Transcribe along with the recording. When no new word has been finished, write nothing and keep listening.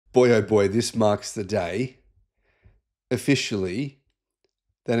Boy, oh boy, this marks the day, officially,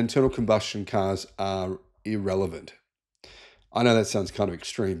 that internal combustion cars are irrelevant. I know that sounds kind of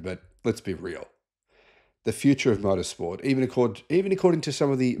extreme, but let's be real. The future of motorsport, even according to some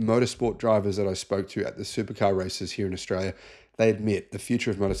of the motorsport drivers that I spoke to at the supercar races here in Australia, they admit the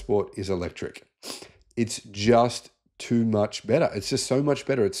future of motorsport is electric. It's just too much better. It's just so much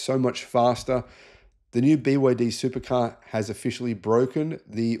better. It's so much faster. The new BYD supercar has officially broken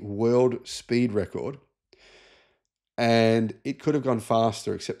the world speed record, and it could have gone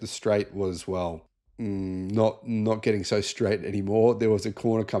faster, except the straight was, well, not getting so straight anymore. There was a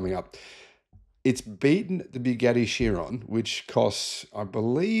corner coming up. It's beaten the Bugatti Chiron, which costs, I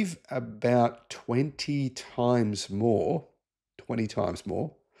believe, about 20 times more. 20 times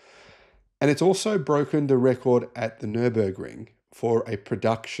more. And it's also broken the record at the Nurburgring for a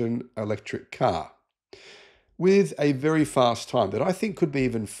production electric car with a very fast time that I think could be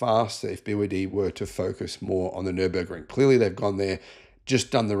even faster if BYD were to focus more on the Nürburgring. Clearly, they've gone there, just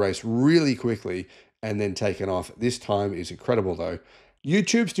done the race really quickly, and then taken off. This time is incredible, though.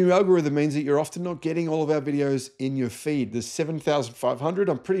 YouTube's new algorithm means that you're often not getting all of our videos in your feed. There's 7,500.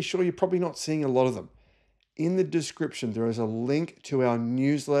 I'm pretty sure you're probably not seeing a lot of them. In the description, there is a link to our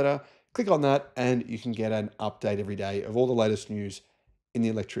newsletter. Click on that and you can get an update every day of all the latest news in the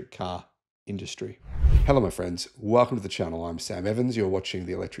electric car industry. Hello, my friends. Welcome to the channel. I'm Sam Evans. You're watching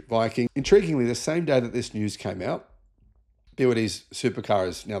the Electric Viking. Intriguingly, the same day that this news came out, BYD's supercar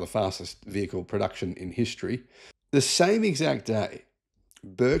is now the fastest vehicle production in history. The same exact day,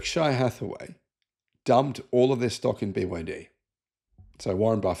 Berkshire Hathaway dumped all of their stock in BYD. So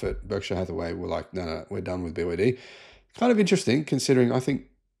Warren Buffett, Berkshire Hathaway were like, no, we're done with BYD. Kind of interesting considering I think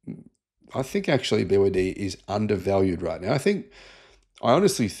actually BYD is undervalued right now. I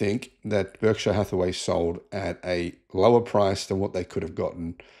honestly think that Berkshire Hathaway sold at a lower price than what they could have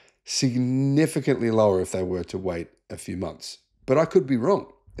gotten, significantly lower if they were to wait a few months. But I could be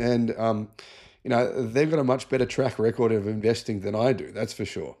wrong. And, they've got a much better track record of investing than I do, that's for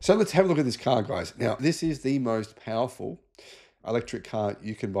sure. So let's have a look at this car, guys. Now, this is the most powerful electric car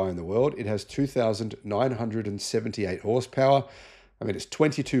you can buy in the world. It has 2,978 horsepower. I mean, it's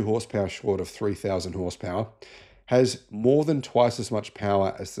 22 horsepower short of 3,000 horsepower. Has more than twice as much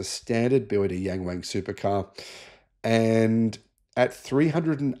power as the standard BYD Yangwang supercar. And at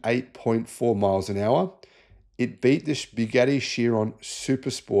 308.4 miles an hour, it beat this Bugatti Chiron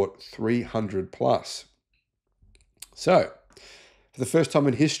Supersport 300 plus. So, for the first time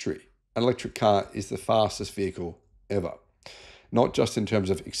in history, an electric car is the fastest vehicle ever. Not just in terms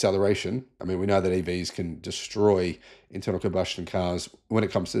of acceleration. I mean, we know that EVs can destroy internal combustion cars when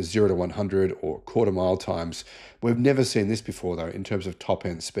it comes to 0 to 100 or quarter mile times. We've never seen this before, though, in terms of top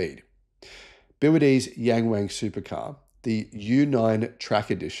end speed. BYD's Yangwang supercar, the U9 Track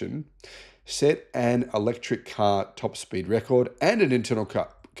Edition, set an electric car top speed record and an internal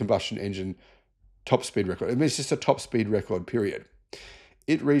combustion engine top speed record. I mean, it's just a top speed record, period.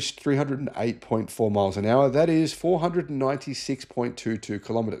 It reached 308.4 miles an hour. That is 496.22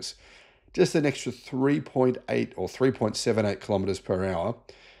 kilometers. Just an extra 3.8 or 3.78 kilometers per hour.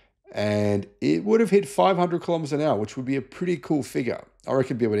 And it would have hit 500 kilometers an hour, which would be a pretty cool figure. I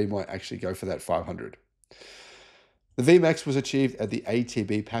reckon BYD might actually go for that 500. The VMAX was achieved at the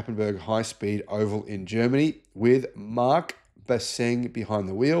ATB Papenburg High Speed Oval in Germany with Mark Basseng behind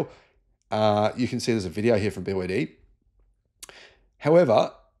the wheel. You can see there's a video here from BYD.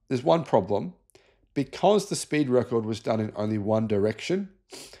 However, there's one problem. Because the speed record was done in only one direction,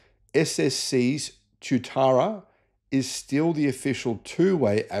 SSC's Tutara is still the official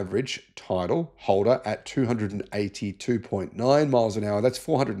two-way average title holder at 282.9 miles an hour. That's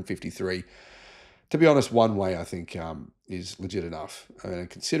 453. To be honest, one way I think is legit enough. I mean,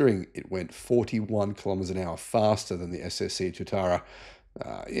 considering it went 41 kilometers an hour faster than the SSC Tutara,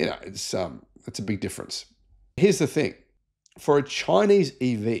 it's a big difference. Here's the thing. For a Chinese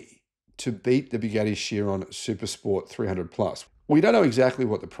EV to beat the Bugatti Chiron Supersport 300 plus, we don't know exactly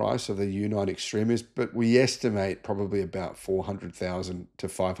what the price of the U9 Extreme is, but we estimate probably about $400,000 to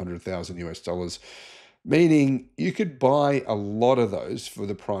 $500,000 US, meaning you could buy a lot of those for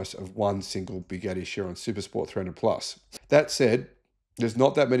the price of one single Bugatti Chiron Supersport 300 plus. That said, there's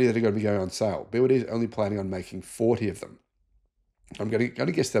not that many that are going to be going on sale. BYD is only planning on making 40 of them. I'm going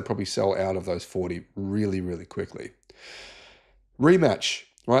to guess they'll probably sell out of those 40 really, really quickly. Rematch,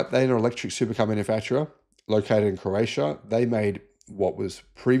 right? They're an electric supercar manufacturer located in Croatia. They made what was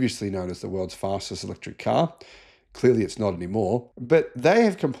previously known as the world's fastest electric car. Clearly, it's not anymore. But they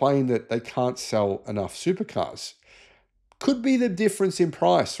have complained that they can't sell enough supercars. could be the difference in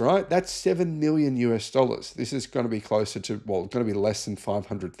price, right? That's 7 million US dollars. This is going to be closer to, well, it's going to be less than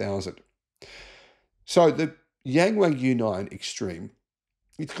 500,000. So the Yangwang U9 Extreme,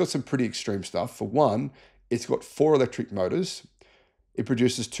 it's got some pretty extreme stuff. For one, it's got 4 electric motors. It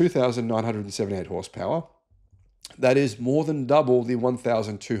produces 2,978 horsepower. That is more than double the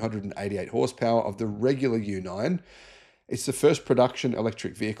 1,288 horsepower of the regular U9. It's the first production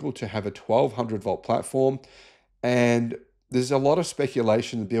electric vehicle to have a 1200 volt platform. And there's a lot of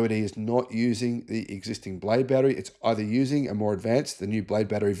speculation that BYD is not using the existing Blade battery. It's either using a more advanced, the new Blade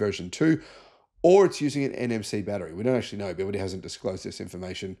battery version 2, or it's using an NMC battery. We don't actually know. BYD hasn't disclosed this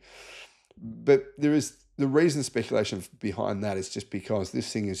information. But there is the reason speculation behind that is just because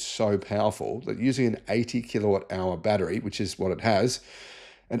this thing is so powerful that using an 80 kilowatt hour battery, which is what it has,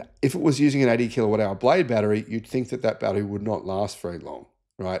 and if it was using an 80 kilowatt hour Blade battery, you'd think that that battery would not last very long,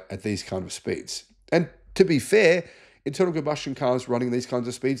 right, at these kind of speeds. And to be fair, internal combustion cars running these kinds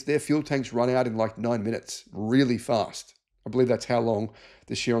of speeds, their fuel tanks run out in like 9 minutes, really fast. I believe that's how long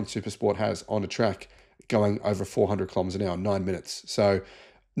the Chiron Supersport has on a track going over 400 kilometers an hour, 9 minutes. So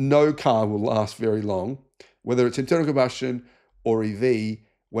no car will last very long, whether it's internal combustion or EV,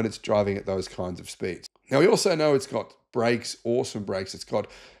 when it's driving at those kinds of speeds. Now, we also know it's got brakes, awesome brakes. It's got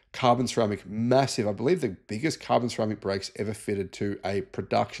carbon ceramic, massive, I believe the biggest carbon ceramic brakes ever fitted to a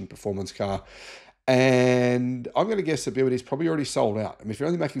production performance car. And I'm going to guess that BYD is probably already sold out. I mean, if you're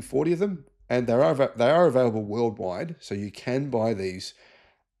only making 40 of them, and they are available worldwide, so you can buy these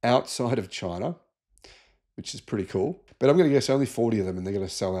outside of China, which is pretty cool. But I'm going to guess only 40 of them, and they're going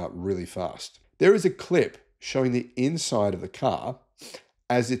to sell out really fast. There is a clip showing the inside of the car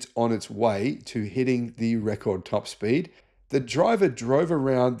as it's on its way to hitting the record top speed. The driver drove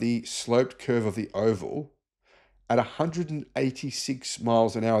around the sloped curve of the oval at 186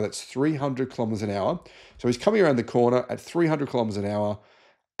 miles an hour. That's 300 kilometers an hour. So he's coming around the corner at 300 kilometers an hour.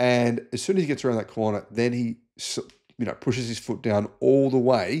 And as soon as he gets around that corner, then he pushes his foot down all the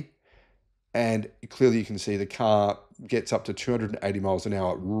way. And clearly you can see the car gets up to 280 miles an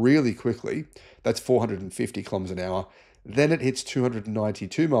hour really quickly. That's 450 kilometers an hour. Then it hits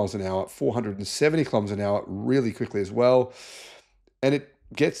 292 miles an hour, 470 kilometers an hour really quickly as well. And it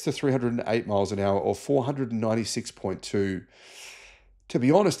gets to 308 miles an hour, or 496.2. To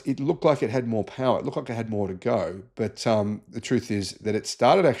be honest, it looked like it had more power. It looked like it had more to go. But the truth is that it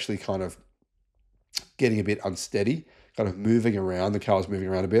started actually kind of getting a bit unsteady, kind of moving around. The car was moving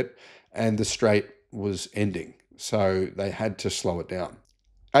around a bit, and the straight was ending. So they had to slow it down.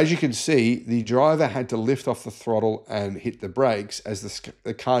 As you can see, the driver had to lift off the throttle and hit the brakes as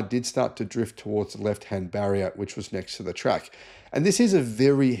the car did start to drift towards the left-hand barrier, which was next to the track. And this is a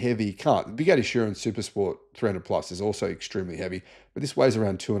very heavy car. The BYD Chiron Supersport 300 Plus is also extremely heavy, but this weighs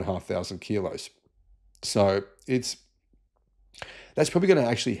around 2,500 kilos. So that's probably going to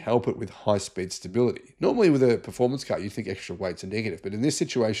actually help it with high-speed stability. Normally with a performance car, you think extra weight's a negative, but in this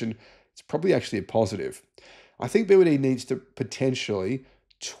situation, it's probably actually a positive. I think BYD needs to potentially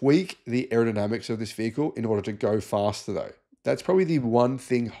tweak the aerodynamics of this vehicle in order to go faster though. That's probably the one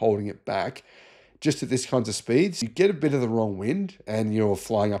thing holding it back. Just at this kinds of speeds, you get a bit of the wrong wind and you're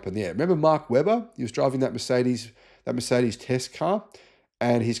flying up in the air. Remember Mark Webber? He was driving that Mercedes test car,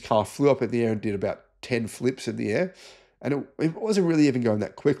 and his car flew up in the air and did about 10 flips in the air. And it wasn't really even going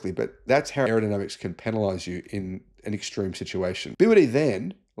that quickly, but that's how aerodynamics can penalize you in an extreme situation. BYD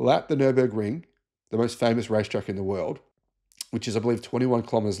then lapped the Nürburgring, the most famous racetrack in the world, which is, I believe, 21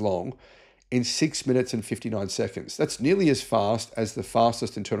 kilometers long, in 6 minutes and 59 seconds. That's nearly as fast as the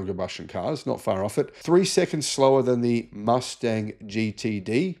fastest internal combustion cars, not far off it. 3 seconds slower than the Mustang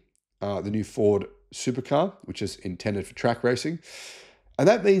GTD, the new Ford supercar, which is intended for track racing. And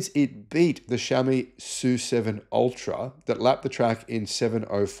that means it beat the Xiaomi SU7 Ultra that lapped the track in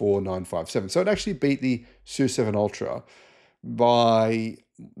 7:04.957. So it actually beat the SU7 Ultra by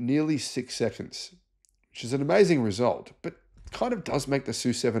nearly 6 seconds, which is an amazing result, but kind of does make the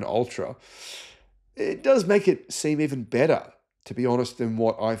SU7 Ultra, it does make it seem even better, to be honest, than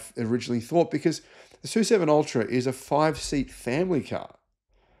what I originally thought, because the SU7 Ultra is a 5-seat family car.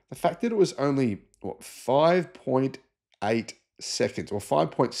 The fact that it was only, 5.8 seconds or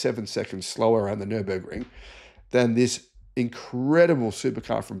 5.7 seconds slower around the Nürburgring than this incredible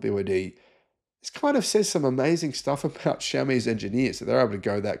supercar from BYD, this kind of says some amazing stuff about Xiaomi's engineers, that they're able to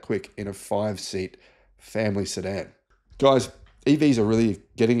go that quick in a 5-seat family sedan. Guys, EVs are really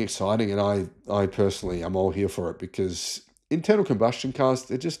getting exciting, and I personally am all here for it, because internal combustion cars,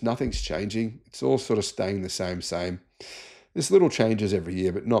 nothing's changing. It's all sort of staying the same. There's little changes every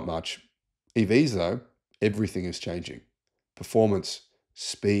year, but not much. EVs though, everything is changing. Performance,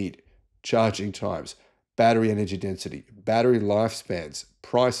 speed, charging times, battery energy density, battery lifespans,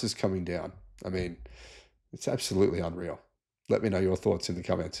 prices coming down. I mean, it's absolutely unreal. Let me know your thoughts in the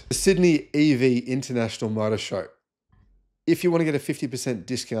comments. The Sydney EV International Motor Show. If you want to get a 50%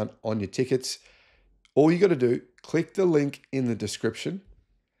 discount on your tickets, all you got to do, click the link in the description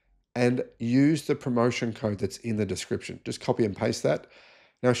and use the promotion code that's in the description. Just copy and paste that.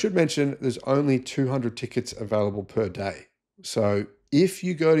 Now, I should mention there's only 200 tickets available per day. So if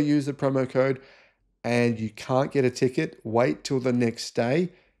you go to use the promo code and you can't get a ticket, wait till the next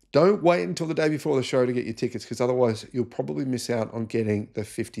day. Don't wait until the day before the show to get your tickets, because otherwise you'll probably miss out on getting the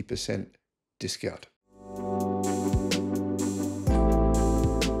 50% discount.